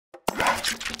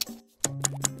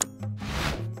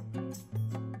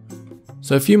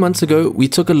So a few months ago, we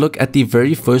took a look at the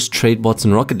very first trade bots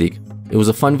in Rocket League. It was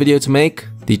a fun video to make.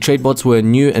 The trade bots were a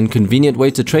new and convenient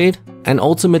way to trade, and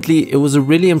ultimately it was a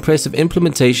really impressive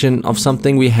implementation of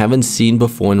something we haven't seen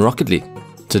before in Rocket League.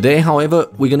 Today, however,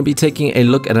 we're going to be taking a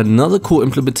look at another cool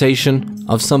implementation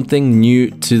of something new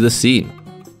to the scene.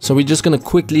 So we're just going to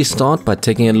quickly start by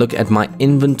taking a look at my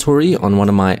inventory on one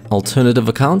of my alternative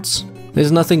accounts.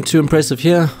 There's nothing too impressive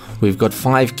here. We've got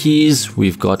 5 keys,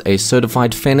 we've got a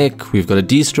certified Fennec, we've got a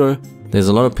distro, there's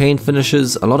a lot of paint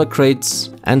finishes, a lot of crates,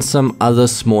 and some other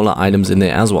smaller items in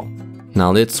there as well.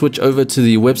 Now let's switch over to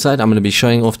the website I'm going to be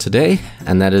showing off today,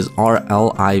 and that is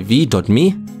rliv.me,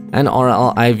 and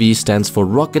rliv stands for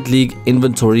Rocket League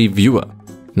Inventory Viewer.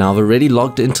 Now I've already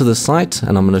logged into the site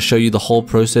and I'm going to show you the whole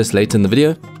process later in the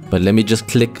video, but let me just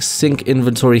click Sync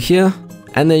Inventory here,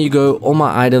 and there you go, all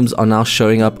my items are now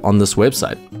showing up on this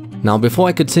website. Now before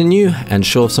I continue and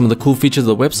show off some of the cool features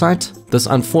of the website, this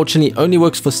unfortunately only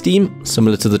works for Steam,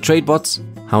 similar to the trade bots.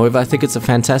 However, I think it's a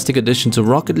fantastic addition to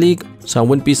Rocket League, so I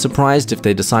wouldn't be surprised if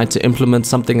they decide to implement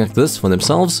something like this for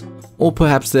themselves, or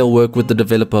perhaps they'll work with the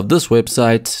developer of this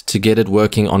website to get it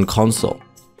working on console.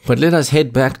 But let us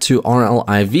head back to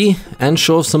rliv and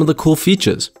show off some of the cool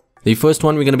features. The first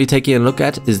one we're going to be taking a look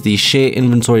at is the Share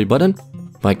Inventory button.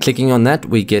 By clicking on that,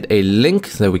 we get a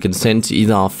link that we can send to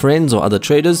either our friends or other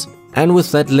traders. And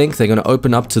with that link, they're going to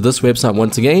open up to this website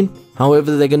once again.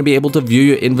 However, they're going to be able to view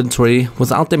your inventory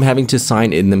without them having to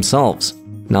sign in themselves.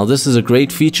 Now, this is a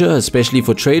great feature, especially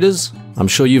for traders. I'm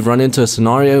sure you've run into a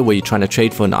scenario where you're trying to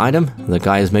trade for an item. The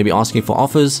guy is maybe asking for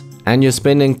offers, and you're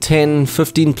spending 10,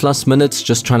 15 plus minutes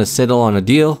just trying to settle on a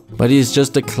deal, but he's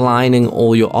just declining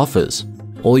all your offers.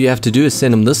 All you have to do is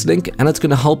send him this link, and it's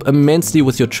going to help immensely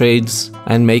with your trades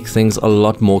and make things a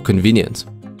lot more convenient.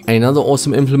 Another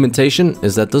awesome implementation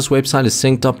is that this website is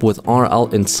synced up with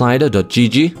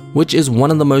rlinsider.gg, which is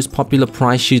one of the most popular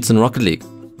price sheets in Rocket League.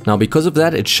 Now because of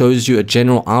that, it shows you a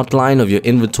general outline of your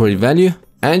inventory value,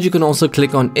 and you can also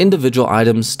click on individual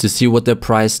items to see what they're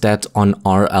priced at on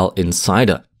RL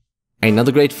Insider.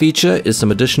 Another great feature is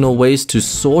some additional ways to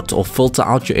sort or filter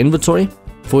out your inventory.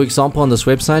 For example, on this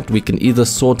website, we can either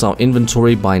sort our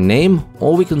inventory by name,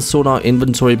 or we can sort our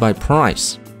inventory by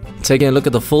price. Taking a look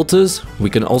at the filters, we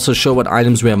can also show what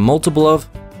items we have multiple of.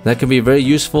 That can be very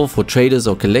useful for traders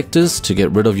or collectors to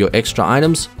get rid of your extra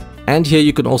items. And here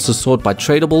you can also sort by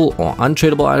tradable or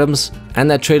untradable items, and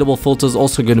that tradable filter is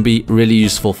also going to be really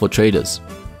useful for traders.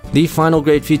 The final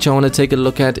great feature I want to take a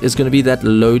look at is going to be that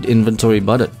Load Inventory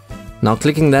button. Now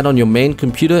clicking that on your main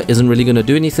computer isn't really going to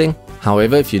do anything.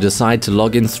 However, if you decide to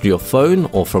log in through your phone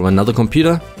or from another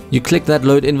computer, you click that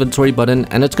Load Inventory button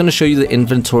and it's going to show you the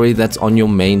inventory that's on your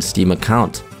main Steam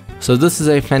account. So this is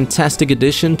a fantastic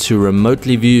addition to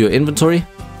remotely view your inventory.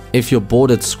 If you're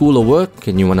bored at school or work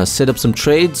and you want to set up some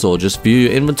trades or just view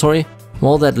your inventory,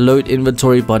 well, that Load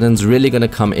Inventory button's really going to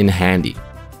come in handy.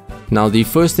 Now the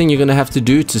first thing you're going to have to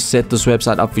do to set this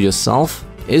website up for yourself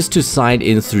is to sign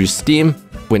in through Steam.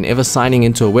 Whenever signing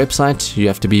into a website, you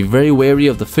have to be very wary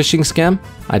of the phishing scam.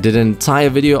 I did an entire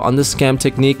video on this scam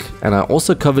technique, and I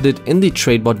also covered it in the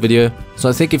TradeBot video. So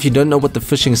I think if you don't know what the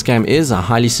phishing scam is, I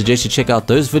highly suggest you check out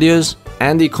those videos.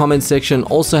 And the comment section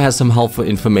also has some helpful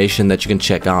information that you can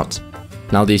check out.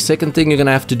 Now the second thing you're going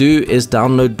to have to do is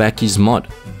download Backy's mod.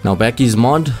 Now Backy's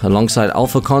mod alongside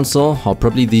Alpha Console are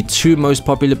probably the 2 most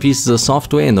popular pieces of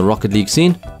software in the Rocket League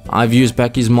scene. I've used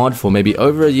Backy's mod for maybe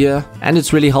over a year, and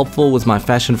it's really helpful with my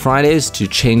Fashion Fridays to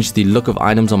change the look of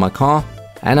items on my car.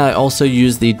 And I also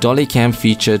use the Dolly Cam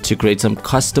feature to create some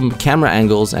custom camera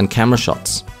angles and camera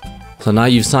shots. So now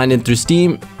you've signed in through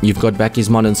Steam, you've got Backy's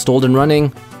mod installed and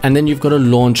running, and then you've got to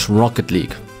launch Rocket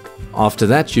League. After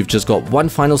that, you've just got one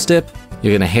final step.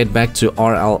 You're going to head back to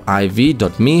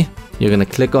rliv.me. You're going to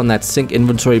click on that Sync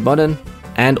Inventory button,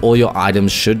 and all your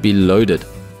items should be loaded.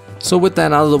 So with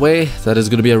that out of the way, that is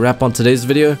going to be a wrap on today's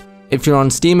video. If you're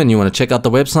on Steam and you want to check out the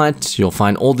website, you'll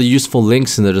find all the useful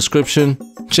links in the description.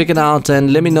 Check it out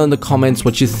and let me know in the comments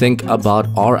what you think about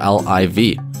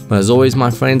RLIV. But as always, my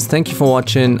friends, thank you for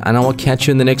watching, and I will catch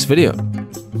you in the next video.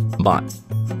 Bye.